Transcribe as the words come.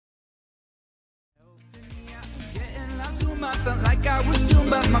I felt like I was doomed,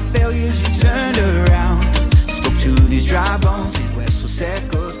 but my failures you turned around. Spoke to these dry bones, these restless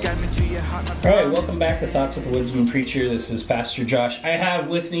echoes, got me to your heart. All right, welcome back to Thoughts with a Woodsman Preacher. This is Pastor Josh. I have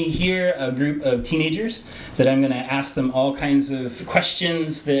with me here a group of teenagers that I'm going to ask them all kinds of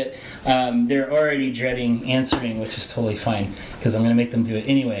questions that they're already dreading answering, which is totally fine because I'm going to make them do it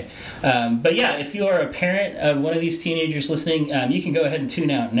anyway. But yeah, if you are a parent of one of these teenagers listening, you can go ahead and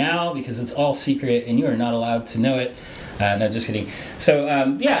tune out now because it's all secret and you are not allowed to know it. No, just kidding. So,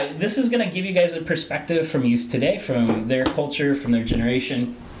 yeah, this is going to give you guys a perspective from youth today, from their culture, from their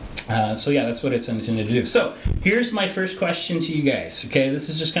generation. So, yeah, that's what it's intended to do. So, here's my first question to you guys, okay? This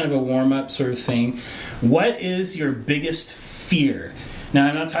is just kind of a warm-up sort of thing. What is your biggest fear? Now,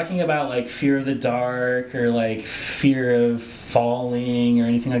 I'm not talking about, like, fear of the dark or, like, fear of falling or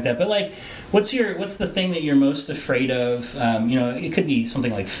anything like that, but, like, what's the thing that you're most afraid of? It could be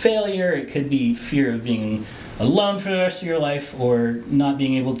something like failure. It could be fear of being alone for the rest of your life or not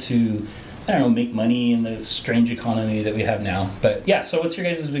being able to, make money in the strange economy that we have now. But, yeah, so what's your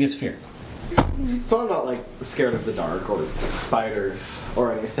guys' biggest fear? So I'm not, like, scared of the dark or spiders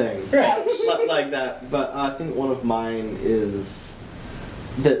or anything like that, but I think one of mine is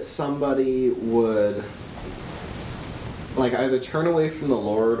that somebody would, like, either turn away from the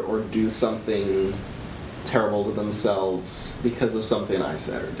Lord or do something terrible to themselves because of something I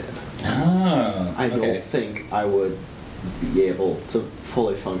said or did. Oh, I don't think I would be able to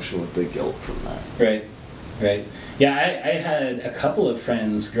fully function with the guilt from that. Right. Yeah, I had a couple of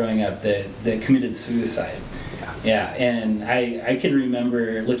friends growing up that committed suicide. Yeah, and I can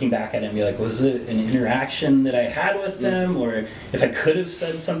remember looking back at it and be like, was it an interaction that I had with them, or if I could have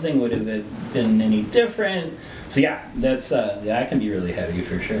said something, would have it been any different? So yeah, that can be really heavy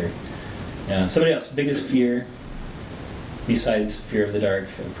for sure. Yeah. Somebody else, biggest fear besides fear of the dark,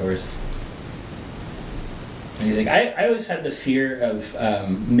 of course. What do you think? I always had the fear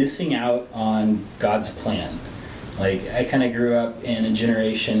of missing out on God's plan. Like, I kind of grew up in a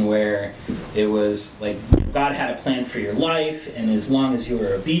generation where it was like God had a plan for your life, and as long as you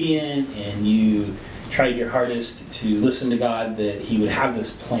were obedient and you tried your hardest to listen to God, that He would have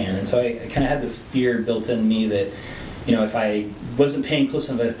this plan. And so I kind of had this fear built in me that, if I wasn't paying close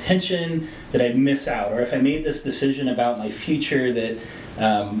enough attention, that I'd miss out. Or if I made this decision about my future that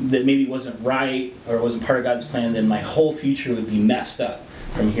maybe wasn't right or wasn't part of God's plan, then my whole future would be messed up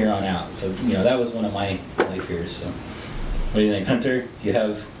from here on out. So, that was one of my fears. So, what do you think, Hunter? Do you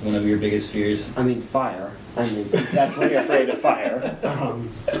have one of your biggest fears? I mean, fire. I'm definitely afraid of fire.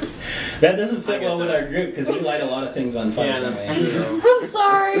 That doesn't fit well with our group because we light a lot of things on fire. Yeah, that's true. I'm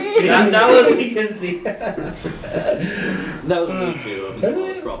sorry. that was Mckenzie. That was me too.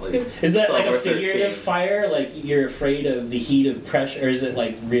 Probably is that like a figurative fire? Like you're afraid of the heat of pressure, or is it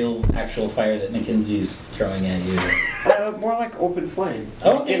like real, actual fire that Mckenzie's throwing at you? More like open flame.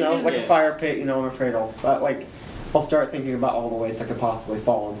 Oh, okay, a fire pit. I'm afraid I'll start thinking about all the ways I could possibly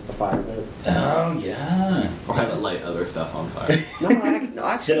fall into the fire pit. Oh yeah. Or have it light other stuff on fire. No,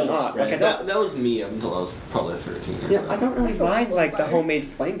 actually not. Right. That was me until I was probably 13 or so. I don't really mind the homemade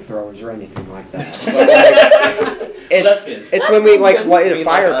flamethrowers or anything like that. It's when we light a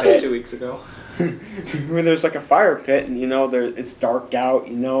fire pit 2 weeks ago. When there's like a fire pit and it's dark out,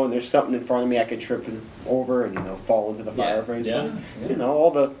 and there's something in front of me I could trip over and fall into the fire very soon.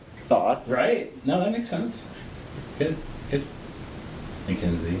 All the thoughts. Right. No, that makes sense. Good.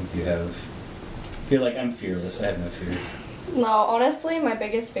 Mckenzie, do you have... You're like, I'm fearless, I have no fear. No, honestly, my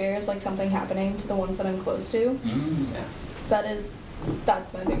biggest fear is like something happening to the ones that I'm close to. Yeah.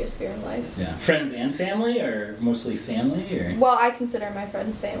 That's my biggest fear in life. Yeah. Friends and family, or mostly family, or? Well, I consider my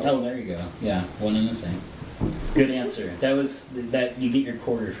friends family. Oh, there you go. Yeah, one and the same. Good answer. That you get your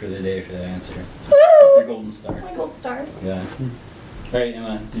quarter for the day for that answer. Your golden star. My gold star. Yeah. All right,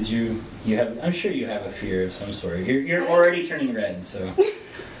 Emma, did you have... I'm sure you have a fear of some sort. You're already turning red, so...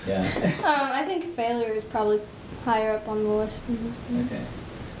 Yeah. I think failure is probably higher up on the list than those things. Okay.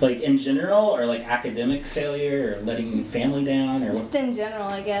 Like in general, or like academic failure, or letting family down, or just in general,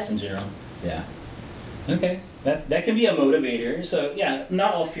 I guess. Just in general, yeah. Okay, that can be a motivator. So yeah,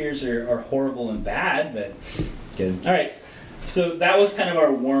 not all fears are horrible and bad, but good. All right. So that was kind of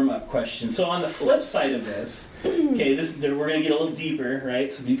our warm-up question. So on the flip side of this, okay, we're going to get a little deeper, right?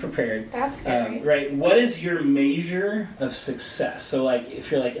 So be prepared. That's scary. Right. What is your measure of success? So like,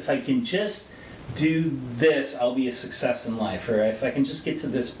 if you're like, if I can just do this, I'll be a success in life. Or if I can just get to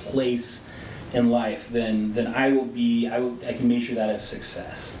this place in life, then I can measure that as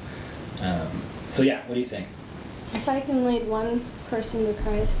success. So yeah, what do you think? If I can lead one person to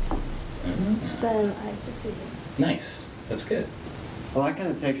Christ, then I've succeeded. Nice. That's good. Well, that kind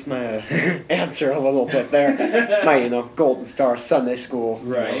of takes my answer a little bit there. My, Golden Star Sunday School.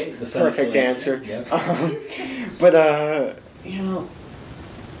 Right. The Sunday perfect school answer. Yep. But,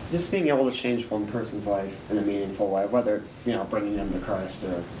 just being able to change one person's life in a meaningful way, whether it's, bringing them to Christ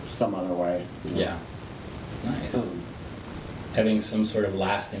or some other way. Yeah. Nice. Having some sort of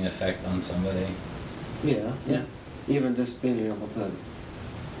lasting effect on somebody. Yeah. Even just being able to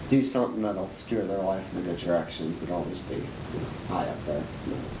do something that'll steer their life in a good direction would always be high up there.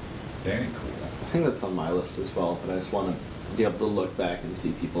 Very cool. I think that's on my list as well, but I just want to be able to look back and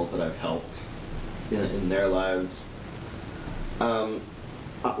see people that I've helped in their lives. I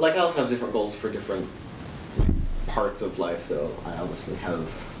also have different goals for different parts of life, though. I obviously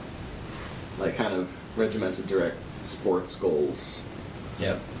have kind of regimented direct sports goals.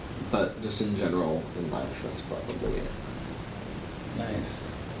 Yep. But just in general in life, that's probably it. Nice.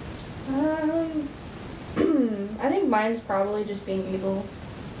 I think mine's probably just being able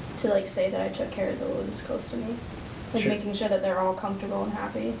to say that I took care of the ones close to me, Sure. making sure that they're all comfortable and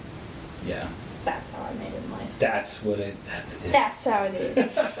happy. Yeah. That's how I made it in life. That's it. That's how it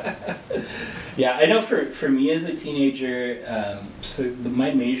is. Yeah, I know for me as a teenager,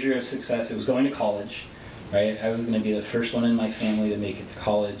 my measure of success, it was going to college, right? I was going to be the first one in my family to make it to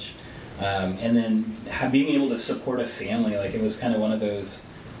college. And then being able to support a family, it was kind of one of those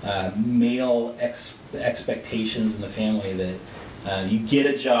male expectations in the family that you get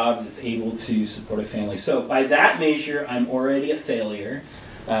a job that's able to support a family. So by that measure, I'm already a failure.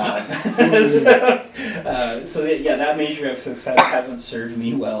 That measure of success hasn't served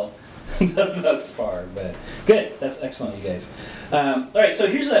me well thus far, but good. That's excellent, you guys. All right, so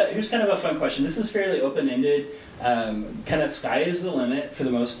here's kind of a fun question. This is fairly open-ended. Kind of sky is the limit for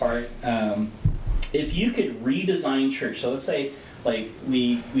the most part. If you could redesign church, so let's say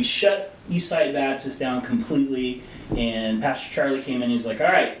we shut Eastside Baptist down completely, and Pastor Charlie came in and he's like, all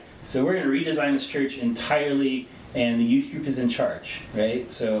right, so we're going to redesign this church entirely, and the youth group is in charge,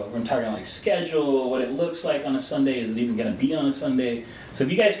 right? So we're talking schedule, what it looks like on a Sunday, is it even going to be on a Sunday? So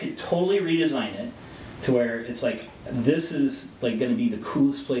if you guys could totally redesign it to where it's this is going to be the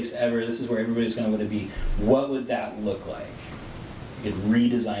coolest place ever, this is where everybody's going to want to be, what would that look like? You could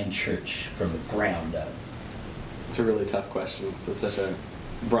redesign church from the ground up. It's a really tough question because it's such a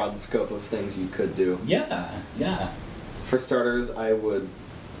broad scope of things you could do. Yeah. For starters, I would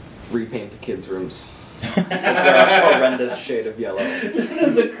repaint the kids' rooms. Because they're a horrendous shade of yellow.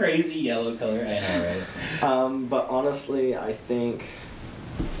 The crazy yellow color, I know, right? But honestly, I think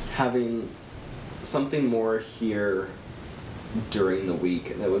having something more here during the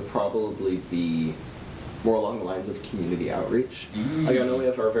week that would probably be more along the lines of community outreach. Mm-hmm. I know we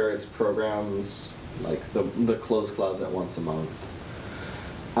have our various programs, like the clothes closet once a month.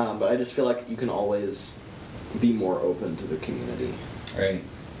 But I just feel like you can always be more open to the community. Right.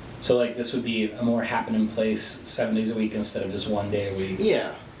 So this would be a more happening place 7 days a week instead of just 1 day a week.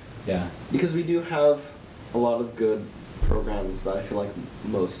 Yeah. Yeah. Because we do have a lot of good programs, but I feel like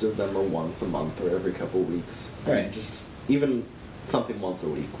most of them are once a month or every couple weeks. Right. And just even something once a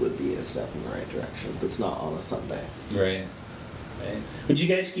week would be a step in the right direction that's not on a Sunday. Right. Would you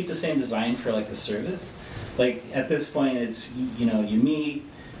guys keep the same design for the service? At this point, it's you meet,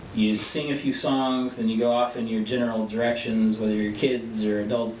 you sing a few songs, then you go off in your general directions, whether you're kids or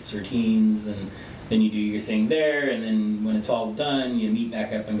adults or teens, and then you do your thing there, and then when it's all done, you meet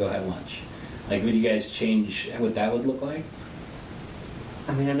back up and go have lunch. Would you guys change what that would look like?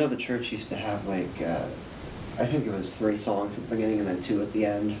 I mean, I know the church used to have I think it was 3 songs at the beginning and then 2 at the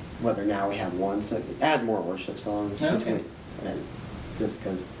end. Whether now we have 1, so add more worship songs between, and just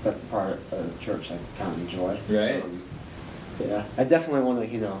because that's a part of the church I kind of enjoy. Right. Yeah, I definitely want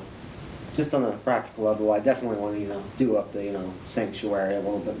to, just on a practical level, I definitely want to, do up the, sanctuary a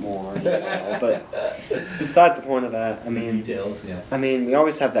little bit more. But beside the point of that, I mean, details, yeah. I mean, we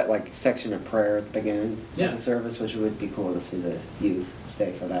always have that section of prayer at the beginning Yeah. of the service, which would be cool to see the youth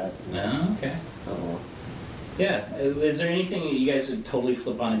stay for that. Oh, okay. Yeah. Is there anything that you guys would totally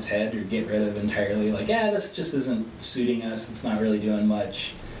flip on its head or get rid of entirely? This just isn't suiting us. It's not really doing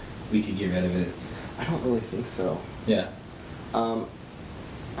much. We could get rid of it. I don't really think so. Yeah.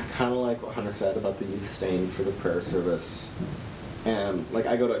 I kind of like what Hunter said about the youth staying for the prayer service. And,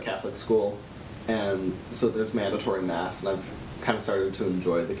 I go to a Catholic school, and so there's mandatory Mass, and I've kind of started to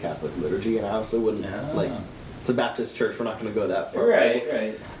enjoy the Catholic liturgy, and I obviously wouldn't, it's a Baptist church, we're not going to go that far.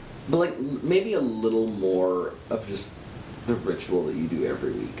 Right. But, maybe a little more of just the ritual that you do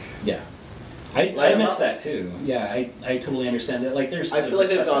every week. Yeah. I miss that, too. Yeah, I totally understand that. There's I feel like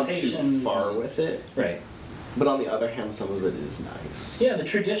they've gone too far with it. Right. But on the other hand, some of it is nice. Yeah, the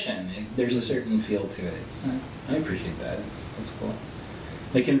tradition. There's a certain feel to it. I appreciate that. That's cool.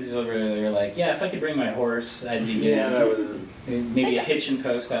 Mackenzie's over there like, yeah, if I could bring my horse, I'd be good. Yeah, that would. Maybe a hitching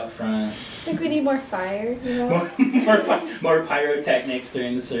post out front. I think we need more fire, you know? more pyrotechnics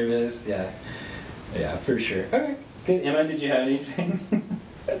during the service. Yeah, for sure. Okay, good. Emma, did you have anything?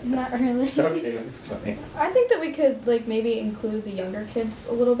 Not really. Okay, that's funny. I think that we could like maybe include the younger kids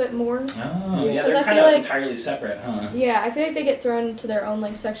a little bit more. Oh, yeah, 'Cause they're I kind feel of like- entirely separate, huh? Yeah, I feel like they get thrown into their own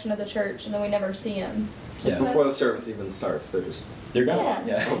like section of the church, and then we never see them. Yeah. Before the service even starts, They're gone.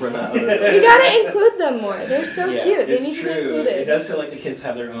 Yeah. over in that other We gotta include them more. They're so Yeah, cute. They It's need to true. be included. It does feel like the kids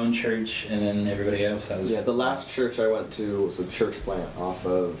have their own church, and then everybody else has. Yeah, the last church I went to was a church plant off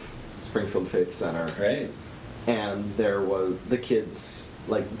of Springfield Faith Center. Right. And there was the kids,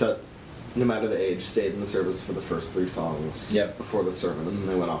 like, no matter the age, stayed in the service for the first 3 songs Yep. before the sermon, and then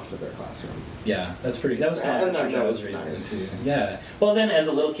they went off to their classroom. Yeah, that was kind of And the church that I was was raised in nice. too. Yeah. Well, then as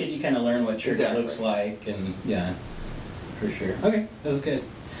a little kid, you kind of learn what church Exactly. looks like, and yeah, for sure. Okay, that was good.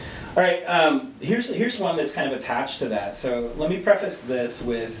 All right, here's one that's kind of attached to that. So let me preface this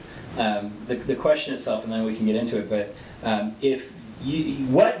with the question itself, and then we can get into it. But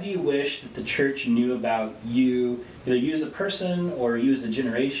what do you wish that the church knew about you, either you as a person, or you as a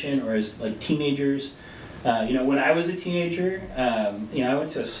generation, or as like teenagers? When I was a teenager, I went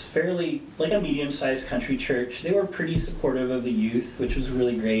to a fairly, like a medium-sized country church. They were pretty supportive of the youth, which was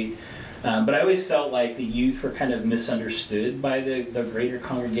really great. But I always felt like the youth were kind of misunderstood by the greater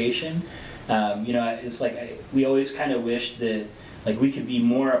congregation. It's like we always kind of wished that like we could be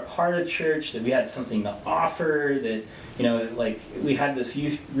more a part of church, that we had something to offer, that like we had this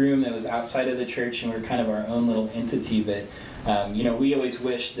youth room that was outside of the church and we were kind of our own little entity. But we always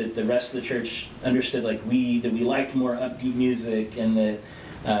wished that the rest of the church understood that we liked more upbeat music, and that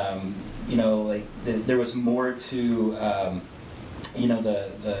that there was more to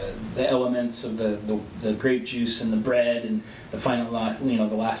the elements of the grape juice and the bread and the final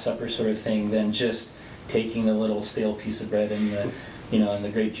the Last Supper sort of thing than just taking the little stale piece of bread and the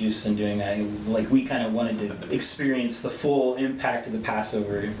grape juice and doing that. Like we kind of wanted to experience the full impact of the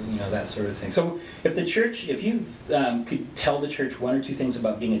Passover, that sort of thing. So if you could tell the church 1 or 2 things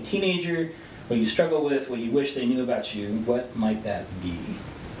about being a teenager, what you struggle with, what you wish they knew about you, what might that be?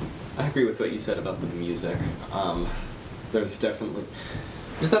 I agree with what you said about the music. There's definitely...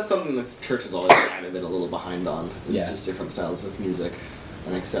 that's something that church has always kind of been a little behind on, is just different styles of music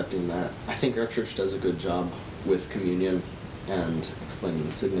and accepting that. I think our church does a good job with communion and explaining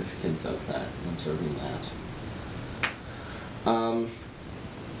the significance of that and observing that.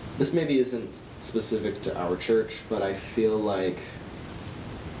 This maybe isn't specific to our church, but I feel like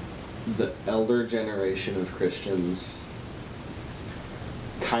the elder generation of Christians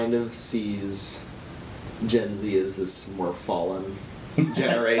kind of sees Gen Z as this more fallen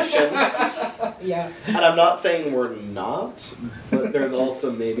generation. Yeah. And I'm not saying we're not, but there's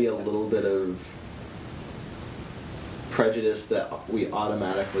also maybe a little bit of prejudice that we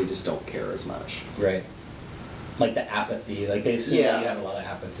automatically just don't care as much. Right. Like the apathy. Like they assume that you have a lot of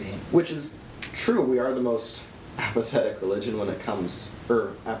apathy. Which is true. We are the most apathetic religion when it comes,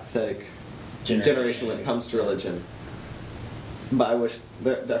 or apathetic generation when it comes to religion. But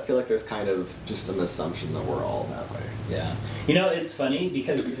I feel like there's kind of just an assumption that we're all that way. Yeah. It's funny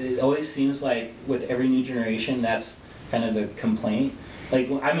because it always seems like with every new generation, that's kind of the complaint. Like,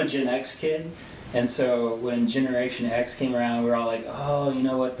 I'm a Gen X kid, and so when Generation X came around, we were all like, oh, you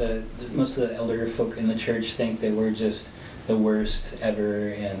know what, most of the elder folk in the church think that we're just the worst ever,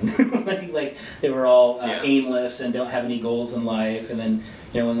 and like they were all aimless and don't have any goals in life. And then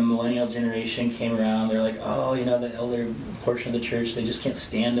when the millennial generation came around, they're like, oh, the elder portion of the church, they just can't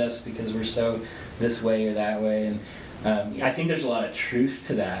stand us because we're so this way or that way. And I think there's a lot of truth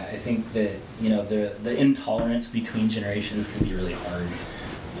to that. I think that the intolerance between generations can be really hard.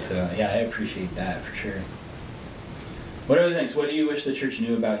 So I appreciate that for sure. What other things? What do you wish the church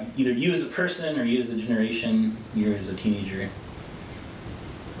knew about either you as a person or you as a generation, you as a teenager?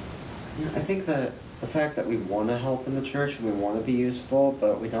 I think that the fact that we want to help in the church, we want to be useful,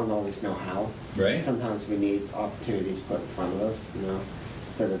 but we don't always know how. Right. Sometimes we need opportunities put in front of us,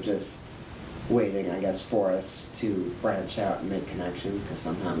 instead of just waiting, I guess, for us to branch out and make connections, because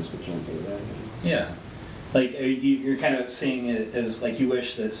sometimes we can't do that. Yeah. Like, you're kind of seeing it as, like, you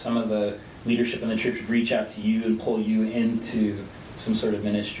wish that some of the leadership in the church would reach out to you and pull you into some sort of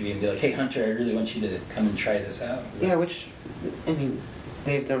ministry and be like, hey, Hunter, I really want you to come and try this out.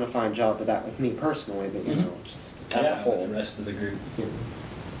 They've done a fine job of that with me personally, but, just as a whole. With the rest of the group.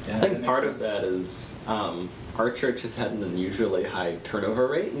 Yeah, I think part of that is our church has had an unusually high turnover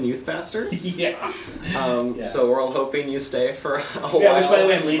rate in youth pastors. So we're all hoping you stay for a while. Yeah, which, by the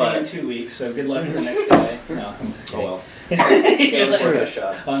way, I'm leaving in 2 weeks, so good luck with the next guy. No. No, I'm just kidding. Oh well. You're It's worth like, a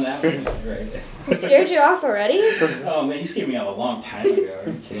shot. on that one, right? I scared you off already? Oh man, you scared me off a long time ago. Are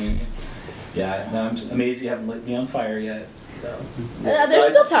you kidding me? Yeah, no, I'm amazed you haven't lit me on fire yet. So. There's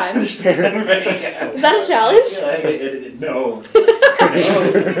still time. Is Is that a challenge? No.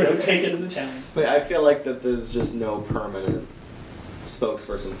 Don't take it as a challenge. But I feel like that there's just no permanent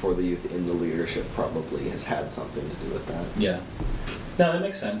spokesperson for the youth in the leadership. Probably has had something to do with that. Yeah. No, that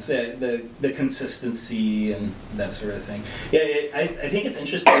makes sense. The consistency and that sort of thing. Yeah, I think it's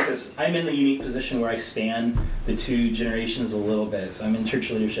interesting because I'm in the unique position where I span the two generations a little bit. So I'm in church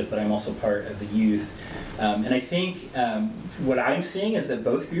leadership, but I'm also part of the youth. And I think what I'm seeing is that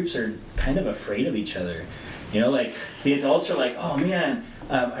both groups are kind of afraid of each other. You know, like the adults are like, oh man,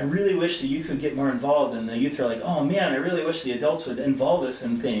 I really wish the youth would get more involved, and the youth are like, oh man, I really wish the adults would involve us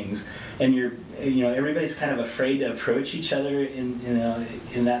in things. And everybody's kind of afraid to approach each other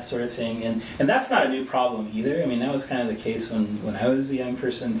in that sort of thing. And that's not a new problem either. I mean, that was kind of the case when I was a young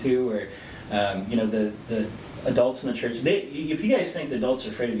person too, where the adults in the church, if you guys think the adults are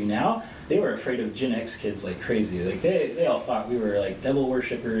afraid of you now, they were afraid of Gen X kids like crazy. Like they all thought we were like devil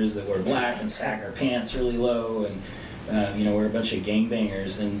worshippers that were black and sag our pants really low, and we're a bunch of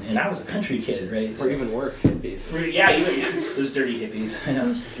gangbangers, and I was a country kid, right? Or even worse, hippies. Yeah, even those dirty hippies. I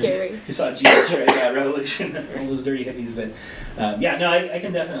know. Scary. You saw Jesus, right? Yeah, Revolution, all those dirty hippies. But I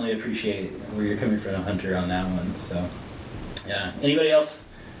can definitely appreciate where you're coming from, Hunter, on that one. So, yeah. Anybody else?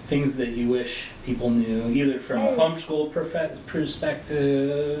 Things that you wish people knew, either from a homeschool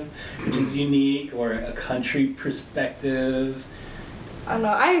perspective, which is unique, or a country perspective. I don't know.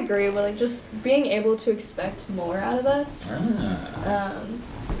 I agree with like just being able to expect more out of us. I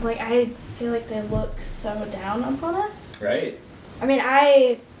feel like they look so down upon us. Right. I mean,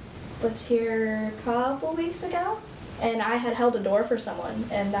 I was here a couple weeks ago, and I had held a door for someone,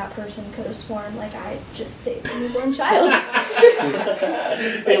 and that person could have sworn like I just saved a newborn child.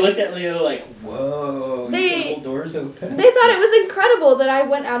 They looked at Leo like, "Whoa, you can hold doors open." They thought it was incredible that I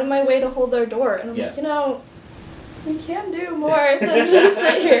went out of my way to hold their door, and I'm like, we can do more than just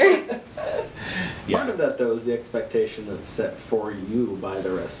sit here. Yeah. Part of that, though, is the expectation that's set for you by the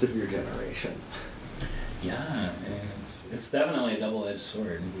rest of your generation. Yeah, and it's definitely a double-edged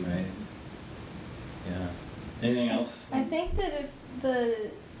sword, right? Yeah. Anything else? I think that if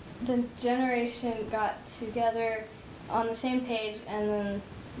the generation got together on the same page, and then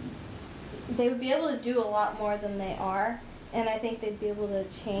they would be able to do a lot more than they are. And I think they'd be able to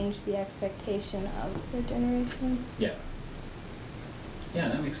change the expectation of their generation. Yeah. Yeah,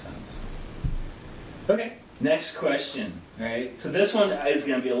 that makes sense. Okay, next question. All right, so this one is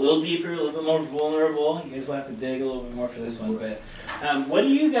going to be a little deeper, a little bit more vulnerable. You guys will have to dig a little bit more for this one. But what do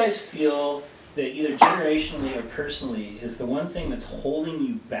you guys feel that either generationally or personally is the one thing that's holding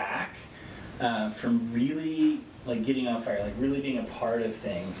you back from really like getting on fire, like really being a part of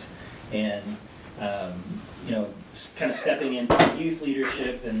things, and kind of stepping into youth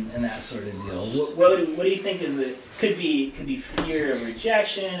leadership and that sort of deal? What do you think is it? Could be fear of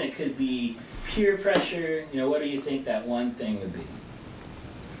rejection. It could be peer pressure. What do you think that one thing would be?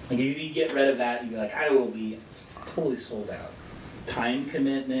 Like if you get rid of that, you'd be like, I will be totally sold out. Time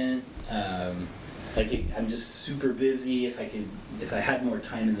commitment. I'm just super busy. If I had more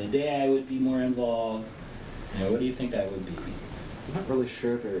time in the day, I would be more involved. What do you think that would be? I'm not really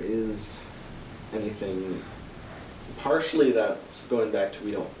sure there is anything. Partially that's going back to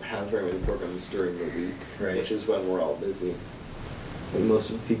we don't have very many programs during the week, right, which is when we're all busy. And most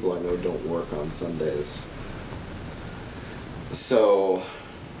of the people I know don't work on Sundays. So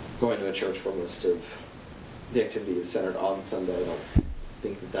going to a church where most of the activity is centered on Sunday, I don't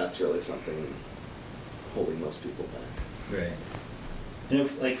think that that's really something holding most people back. Right.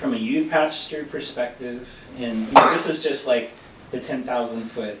 Like from a youth pastor perspective, and this is just like the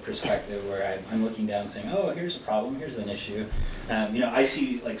 10,000-foot perspective where I'm looking down saying, oh, here's a problem, here's an issue. I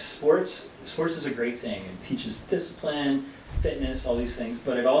see like sports is a great thing. It teaches discipline, fitness, all these things,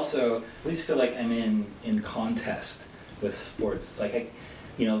 but it also, I always feel like I'm in contest with sports. It's like,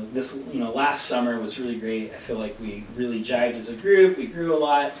 last summer was really great. I feel like we really jived as a group, we grew a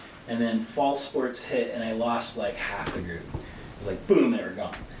lot, and then fall sports hit and I lost like half the group. It was like, boom, they were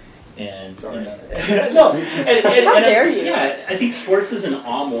gone. And no, and how dare you? Yeah, I think sports is an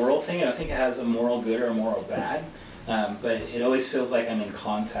amoral thing. I don't think it has a moral good or a moral bad, but it always feels like I'm in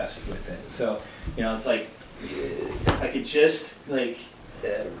contest with it. So it's like if I could just like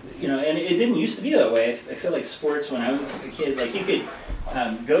and it didn't used to be that way. I feel like sports when I was a kid, like you could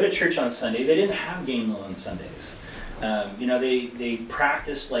go to church on Sunday. They didn't have game on Sundays. They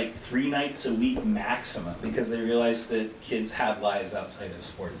practiced like 3 nights a week maximum because they realized that kids have lives outside of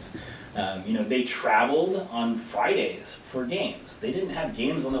sports. They traveled on Fridays for games. They didn't have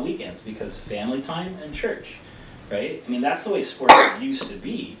games on the weekends because family time and church, right? I mean, that's the way sports used to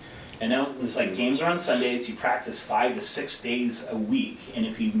be. And now it's like games are on Sundays, you practice 5 to 6 days a week, and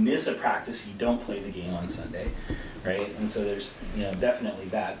if you miss a practice, you don't play the game on Sunday, right? And so there's, definitely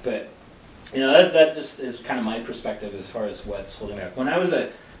that. But, that just is kind of my perspective as far as what's holding back. When I was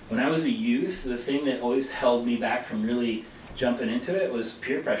a youth, the thing that always held me back from really jumping into it was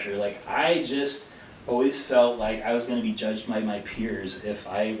peer pressure. Like, I just always felt like I was going to be judged by my peers if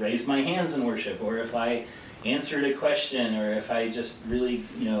I raised my hands in worship, or if I answered a question, or if I just really,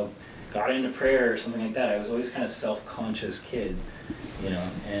 got into prayer or something like that. I was always kind of self-conscious kid,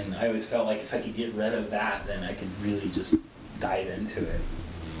 and I always felt like if I could get rid of that, then I could really just dive into it.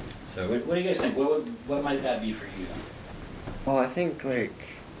 So what do you guys think? What might that be for you? Well, I think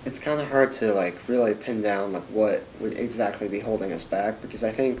it's kind of hard to really pin down what would exactly be holding us back, because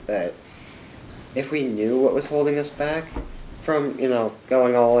I think that if we knew what was holding us back from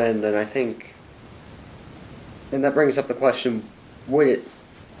going all in, then I think, and that brings up the question, would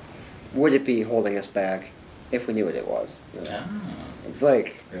it be holding us back if we knew what it was? It's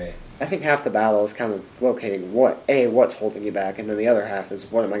like, right. I think half the battle is kind of locating what's holding you back, and then the other half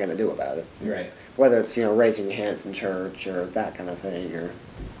is what am I going to do about it? Right. Whether it's raising your hands in church or that kind of thing, or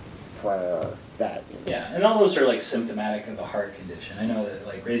prayer, or that. Yeah, and all those are symptomatic of a heart condition. I know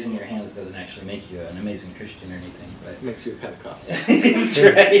that raising your hands doesn't actually make you an amazing Christian or anything, but it makes you a Pentecostal. That's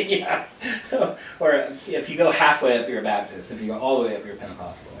right. Yeah. Or if you go halfway up, you're a Baptist. If you go all the way up, you're a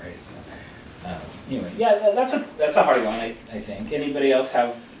Pentecostal, right? So, anyway, yeah, that's a hard one. I think. Anybody else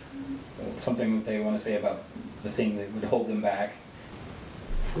have something that they want to say about the thing that would hold them back?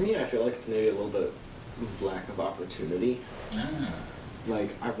 For me, I feel like it's maybe a little bit of lack of opportunity.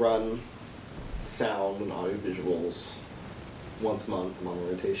 I run sound and audio visuals once a month. I'm on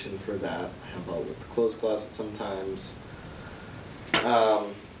rotation for that. I help out with the closed closet sometimes.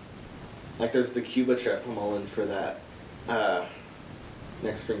 There's the Cuba trip. I'm all in for that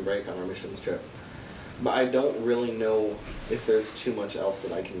next spring break on our missions trip. But I don't really know if there's too much else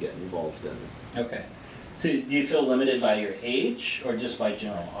that I can get involved in. Okay. So do you feel limited by your age or just by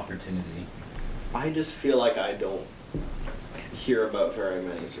general opportunity? I just feel like I don't hear about very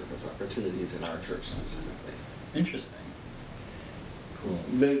many service opportunities in our church specifically. Interesting.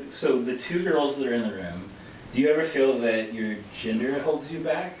 Cool. So the 2 girls that are in the room, do you ever feel that your gender holds you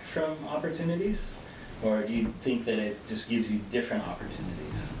back from opportunities? Or do you think that it just gives you different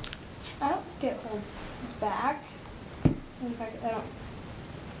opportunities? I don't think it holds back. In fact, not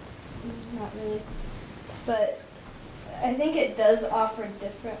really. But I think it does offer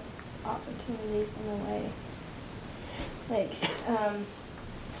different opportunities in a way.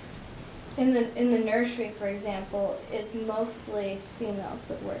 In the nursery, for example, it's mostly females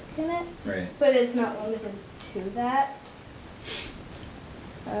that work in it. Right. But it's not limited to that.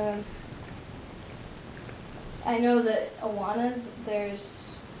 I know that Awana's,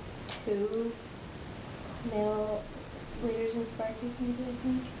 there's 2 male leaders in Sparky's, maybe, I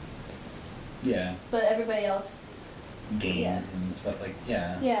think. Yeah. But everybody else... Games and stuff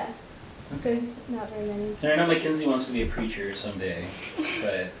Yeah. Okay. There's not very many. And I know Mckenzie wants to be a preacher someday,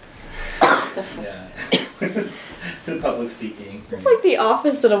 but... yeah. The public speaking. It's the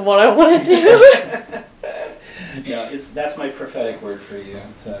opposite of what I want to do. No, that's my prophetic word for you.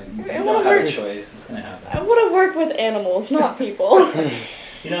 So you don't have a choice. It's going to happen. I want to work with animals, not people.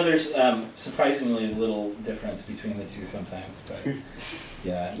 There's surprisingly little difference between the two sometimes, but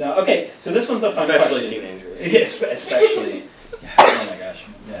yeah. No, okay, so this one's a fun question. Especially teenagers. Yeah, especially. Oh my gosh.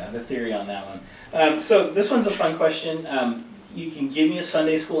 Yeah, the theory on that one. So this one's a fun question. You can give me a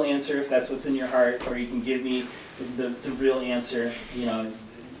Sunday school answer if that's what's in your heart, or you can give me the real answer.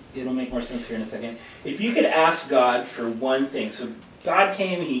 It'll make more sense here in a second. If you could ask God for one thing, so God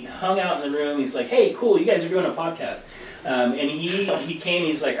came, he hung out in the room, he's like, hey, cool, you guys are doing a podcast. And he came,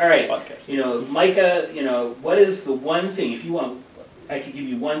 he's like, all right, Micah, what is the one thing, if you want, I could give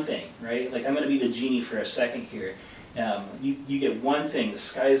you one thing, right? I'm going to be the genie for a second here. You get one thing, the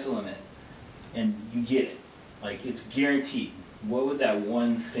sky's the limit, and you get it. It's guaranteed. What would that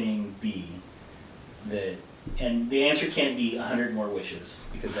one thing be that... And the answer can't be 100 more wishes,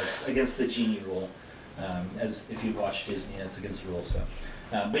 because that's against the genie rule. As if you've watched Disney, that's against the rule. So,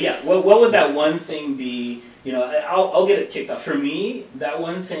 but yeah, what would that one thing be? I'll get it kicked off. For me, that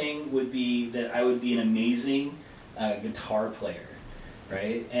one thing would be that I would be an amazing guitar player,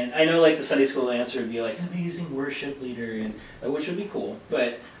 right? And I know the Sunday school answer would be an amazing worship leader, and which would be cool.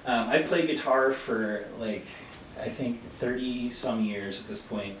 But I've played guitar for I think 30 some years at this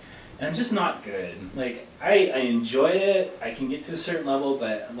point, and I'm just not good. Like I enjoy it, I can get to a certain level,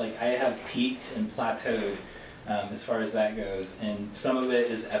 but like I have peaked and plateaued as far as that goes, and some of it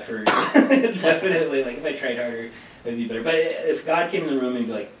is effort. Definitely, like if I tried harder, it would be better. But if God came in the room and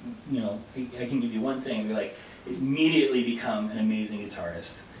be like, I can give you one thing, and be like, immediately become an amazing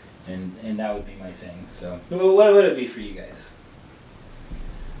guitarist, and that would be my thing. So what would it be for you guys?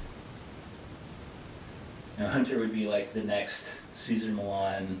 Hunter would be like the next Cesar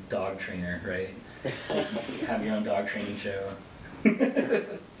Millan dog trainer, right? Like you have your own dog training show.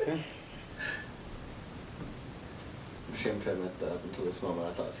 I'm ashamed to admit that up until this moment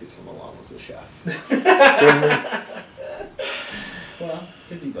I thought Cesar Millan was a chef. Well,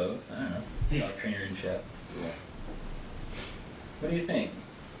 could be both. I don't know. Dog trainer and chef. Yeah. What do you think?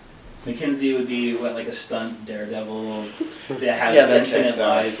 Mckenzie would be like a stunt daredevil that has infinite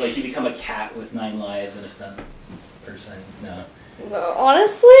lives. Like you become a cat with 9 lives and a stunt person. No. No,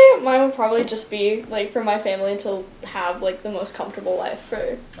 honestly, mine would probably just be like for my family to have like the most comfortable life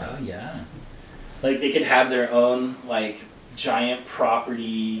for. Oh yeah. Like they could have their own like giant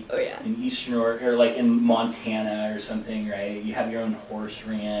property in Eastern or like in Montana or something, right? You have your own horse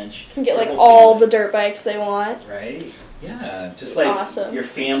ranch. You can get like all the dirt bikes they want. Right? Yeah, just like your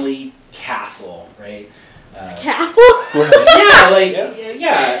family castle, right? Castle? Yeah, like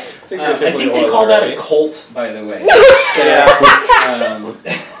yeah. I think they call that a cult, by the way.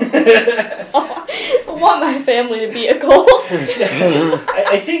 I want my family to be a cult.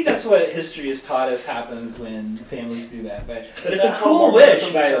 I think that's what history has taught us happens when families do that. But it's a cool wish,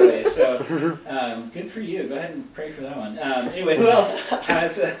 by the way. So good for you. Go ahead and pray for that one. Anyway, who else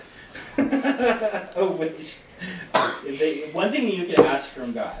has a wish? One thing that you could ask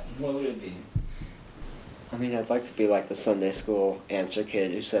from God, what would it be? I mean, I'd like to be like the Sunday school answer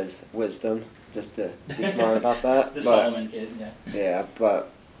kid who says wisdom, just to be smart about that. The Solomon kid, yeah. Yeah,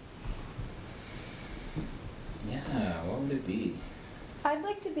 but... Yeah, what would it be? I'd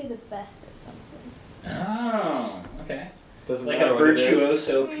like to be the best at something. Oh, okay. Doesn't like matter a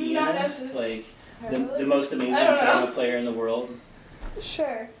virtuoso pianist, like the most amazing piano player in the world.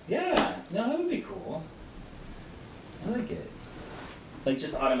 Sure. Yeah, no, that would be cool. I like it. Like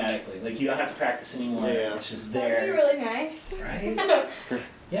just automatically, like you don't have to practice anymore. Yeah. It's just there. That'd be really nice. Right?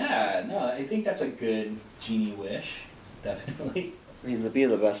 Yeah, no, I think that's a good genie wish, definitely. I mean, to be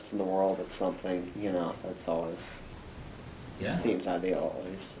the best in the world at something, that's always seems ideal, at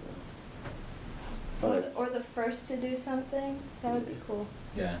least. Or the first to do something, that would be cool.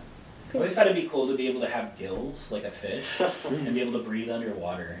 Yeah. I always thought it'd be cool to be able to have gills, like a fish, and be able to breathe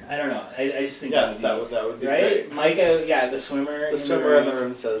underwater. I don't know. I just think that would be right? Great. Micah, the swimmer. The swimmer in the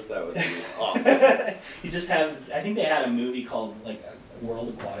room says that would be awesome. You just have. I think they had a movie called like World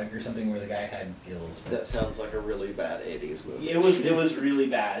Aquatic or something where the guy had gills. That sounds like a really bad '80s movie. It was really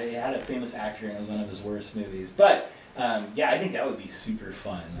bad. It had a famous actor, and it was one of his worst movies. But I think that would be super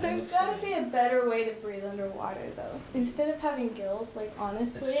fun. There's got to be a better way to breathe underwater, though. Instead of having gills, like,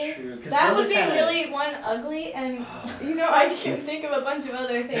 honestly, that's true, that would be really, ugly, and, I can think of a bunch of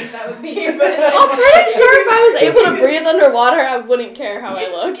other things that would be, but... I'm pretty sure if I was able to breathe underwater, I wouldn't care how I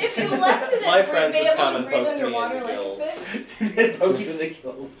looked. If you left it and be able to breathe underwater like a fish... They'd poke you in the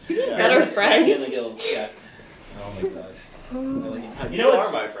gills. Yeah. Better friends. In the gills. Yeah. Oh my gosh.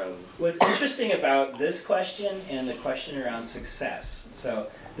 Are my friends. What's interesting about this question and the question around success, so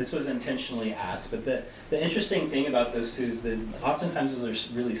this was intentionally asked, but the interesting thing about those two is that oftentimes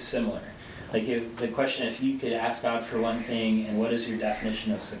those are really similar. Like the question, if you could ask God for one thing, and what is your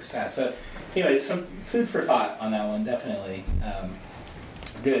definition of success? So anyway, some food for thought on that one, definitely.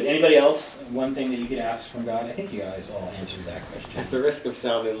 Good. Anybody else? One thing that you could ask from God? I think you guys all answered that question. At the risk of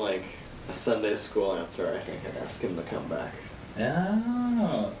sounding like a Sunday school answer, I think I'd ask him to come back.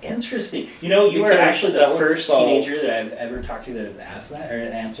 Oh, interesting. You are actually the first teenager that I've ever talked to that has asked that or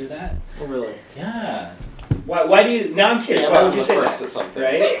answered that. Oh, really? Yeah. Why do you? Now I'm curious. Why would you say first that? At something?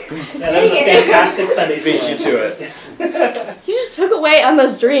 Right? Yeah, that was a fantastic Sunday school. Beat you to it. You just took away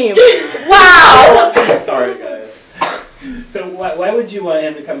Emma's dream. Wow. Sorry, guys. So why would you want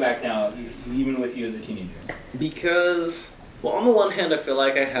him to come back now, even with you as a teenager? Because, well, on the one hand, I feel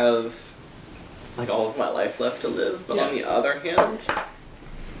like I have like all of my life left to live, but on the other hand,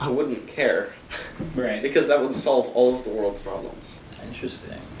 I wouldn't care. Right. Because that would solve all of the world's problems.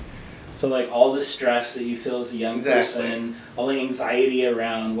 Interesting. So like all the stress that you feel as a young person, all the anxiety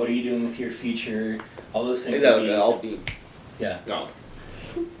around what are you doing with your future, all those things. Exactly. I'll be gone.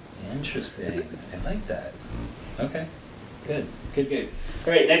 Interesting. I like that. Okay. Good.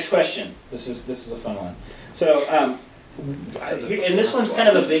 All right, next question. This is a fun one. So, and this one's kind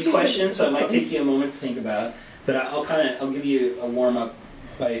of a big question, so it might take you a moment to think about. But I'll give you a warm up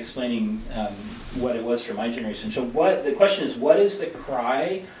by explaining what it was for my generation. So the question is, what is the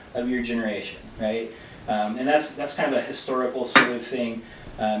cry of your generation, right? And that's kind of a historical sort of thing.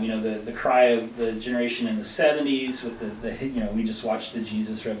 The cry of the generation in the 70s with we just watched the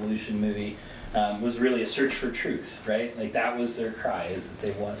Jesus Revolution movie, was really a search for truth, right? Like that was their cry, is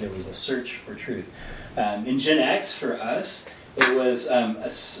that there was a search for truth. In Gen X, for us, it was a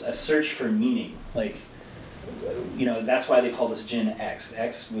search for meaning. Like, that's why they called us Gen X.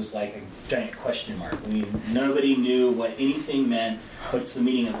 X was like a giant question mark. Nobody knew what anything meant. What's the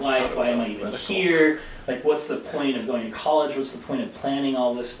meaning of life? Why am I even here? Like, what's the point of going to college? What's the point of planning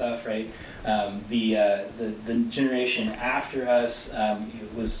all this stuff, right? The generation after us,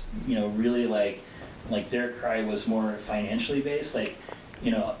 it was, really like their cry was more financially based. Like,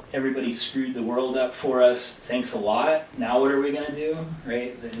 everybody screwed the world up for us. Thanks a lot. Now what are we going to do,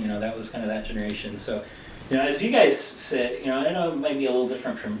 right? That was kind of that generation. So, as you guys sit, I know it might be a little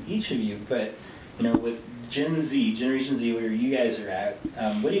different from each of you, but, with Generation Z, where you guys are at,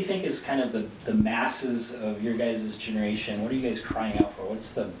 what do you think is kind of the masses of your guys' generation? What are you guys crying out for?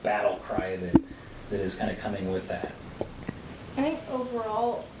 What's the battle cry that is kind of coming with that? I think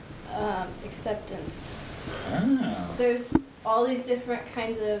overall, acceptance. Oh. There's all these different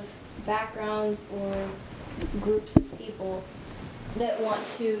kinds of backgrounds or groups of people that want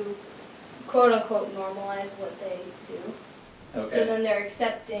to, quote unquote, normalize what they do. Okay. So then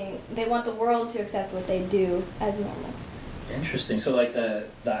they want the world to accept what they do as normal. Interesting. So like the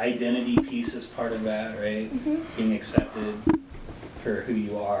identity piece is part of that, right? Mm-hmm. Being accepted for who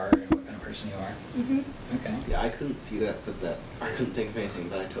you are and what kind of person you are. Mm-hmm. Okay. Yeah, I couldn't see that, I couldn't think of anything,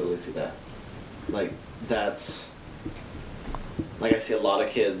 but I totally see that. Like, that's, like I see a lot of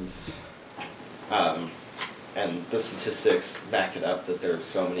kids, and the statistics back it up that there's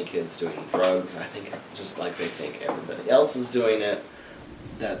so many kids doing drugs. I think just like they think everybody else is doing it.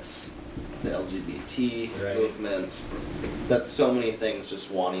 That's the LGBT Right. movement. That's so many things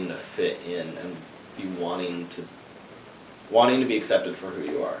just wanting to fit in and be wanting to be accepted for who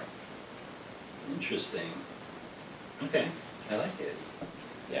you are. Interesting. Okay. I like it.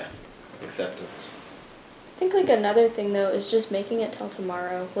 Yeah, acceptance. I think another thing though is just making it till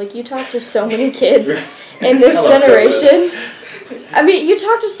tomorrow. Like you talk to so many kids in this generation. I mean, you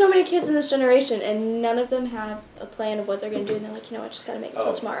talk to so many kids in this generation, and none of them have a plan of what they're gonna do, and they're like, I just gotta make it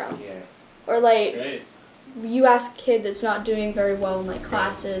till tomorrow. Yeah. Or like, Right. you ask a kid that's not doing very well in like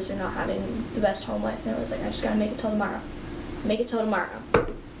classes or not having the best home life, and it was like, I just gotta make it till tomorrow. Make it till tomorrow.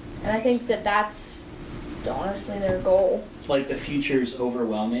 And I think that's honestly their goal. Like the future's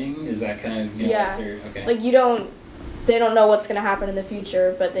overwhelming? Is that kind of, Yeah. okay. Like they don't know what's gonna happen in the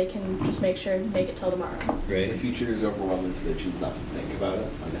future, but they can just make sure to make it till tomorrow. The Right. future is overwhelming, so they choose not to think about it.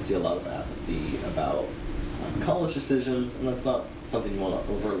 Like, I see a lot of apathy about college decisions, and that's not something you want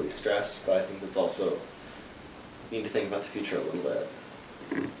to overly stress, but I think that's also, you need to think about the future a little bit.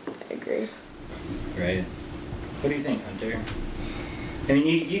 I agree. Right. What do you think, Hunter? I mean,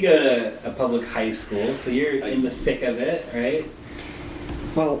 you go to a public high school, so you're in the thick of it, right?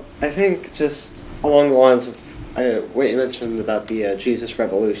 Well, I think just along the lines of what you mentioned about the Jesus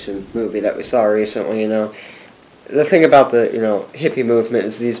Revolution movie that we saw recently, the thing about the, hippie movement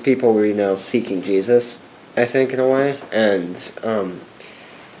is these people were, seeking Jesus, I think, in a way, and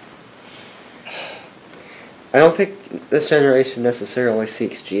I don't think this generation necessarily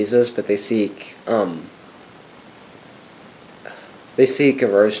seeks Jesus, but they seek a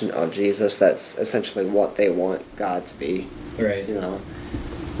version of Jesus that's essentially what they want God to be. Right.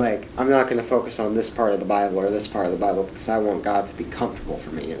 Like, I'm not going to focus on this part of the Bible or this part of the Bible because I want God to be comfortable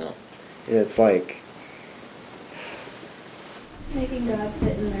for me, And it's like... Making God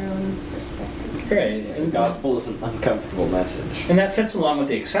fit in their own perspective. Right. The gospel is an uncomfortable message. And that fits along with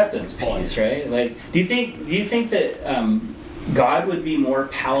the acceptance piece, right? Like, do you think that God would be more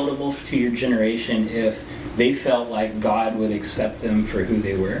palatable to your generation if they felt like God would accept them for who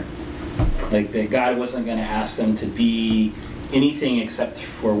they were? Like that God wasn't going to ask them to be anything except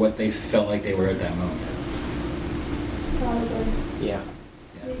for what they felt like they were at that moment. Probably. Yeah.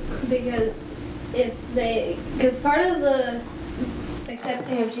 Because part of the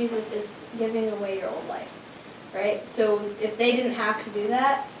accepting of Jesus is giving away your old life, right? So if they didn't have to do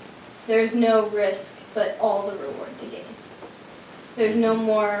that, there's no risk but all the reward to gain. There's no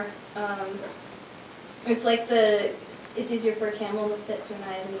more, it's like it's easier for a camel to fit through an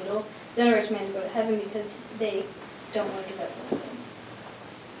eye of a needle than a rich man to go to heaven because they don't want to give up anything.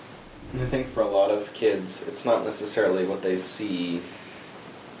 And I think for a lot of kids, it's not necessarily what they see.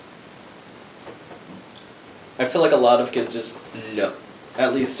 I feel like a lot of kids just know,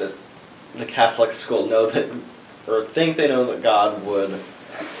 at least the Catholic school know that, or think they know that God would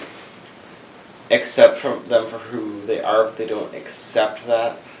accept from them for who they are, but they don't accept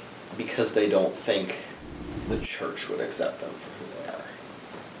that because they don't think the church would accept them for who they are.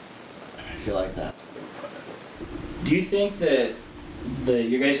 I feel like that's a big part of it. Do you think that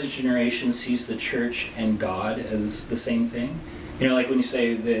your guys' generation sees the church and God as the same thing? You know, like when you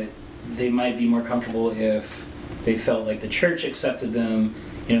say that they might be more comfortable if they felt like the church accepted them,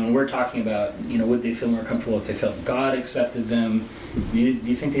 you know, and we're talking about, you know, would they feel more comfortable if they felt God accepted them? Do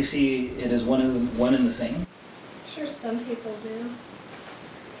you think they see it as one and the same? Sure, some people do.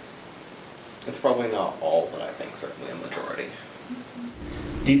 It's probably not all, but I think certainly a majority.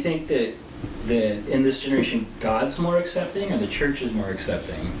 Do you think that in this generation God's more accepting or the church is more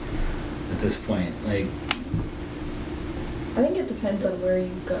accepting at this point? Like, I think it depends on where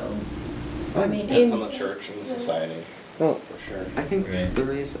you go. I mean, Depends on the church and the society. Well, For sure. I think Right.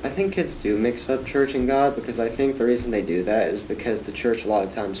 I think kids do mix up church and God, because I think the reason they do that is because the church a lot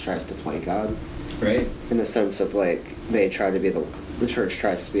of times tries to play God. right? In the sense of, like, they try to be the church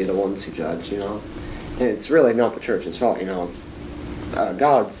tries to be the ones who judge, you know? And it's really not the church's fault, you know, it's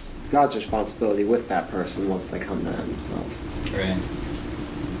God's responsibility with that person once they come to him, so. Right.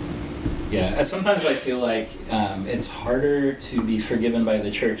 Yeah, sometimes I feel like it's harder to be forgiven by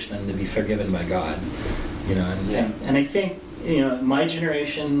the church than to be forgiven by God. You know, and I think, you know, my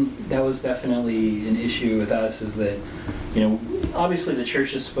generation, that was definitely an issue with us, is that, you know, obviously the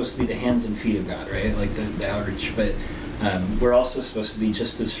church is supposed to be the hands and feet of God, right? Like the outreach, but we're also supposed to be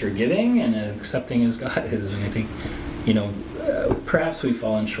just as forgiving and accepting as God is. And I think, you know, perhaps we've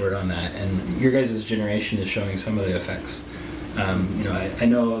fallen short on that, and your guys' generation is showing some of the effects. You know, I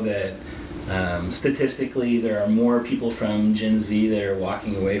know that statistically there are more people from Gen Z that are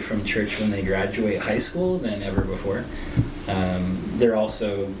walking away from church when they graduate high school than ever before. There are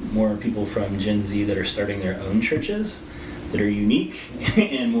also more people from Gen Z that are starting their own churches that are unique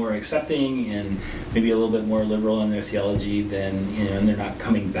and more accepting and maybe a little bit more liberal in their theology than, you know, and they're not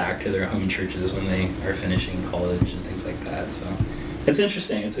coming back to their home churches when they are finishing college and things like that. So it's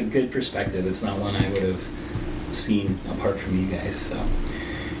interesting. It's a good perspective. It's not one I would have seen apart from you guys. So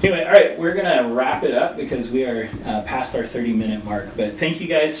anyway, all right, we're going to wrap it up because we are past our 30-minute mark. But thank you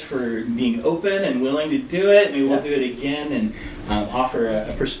guys for being open and willing to do it. Maybe we'll do it again and offer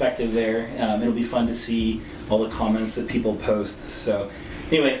a perspective there. It'll be fun to see all the comments that people post. So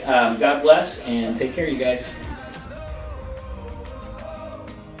anyway, God bless and take care, you guys.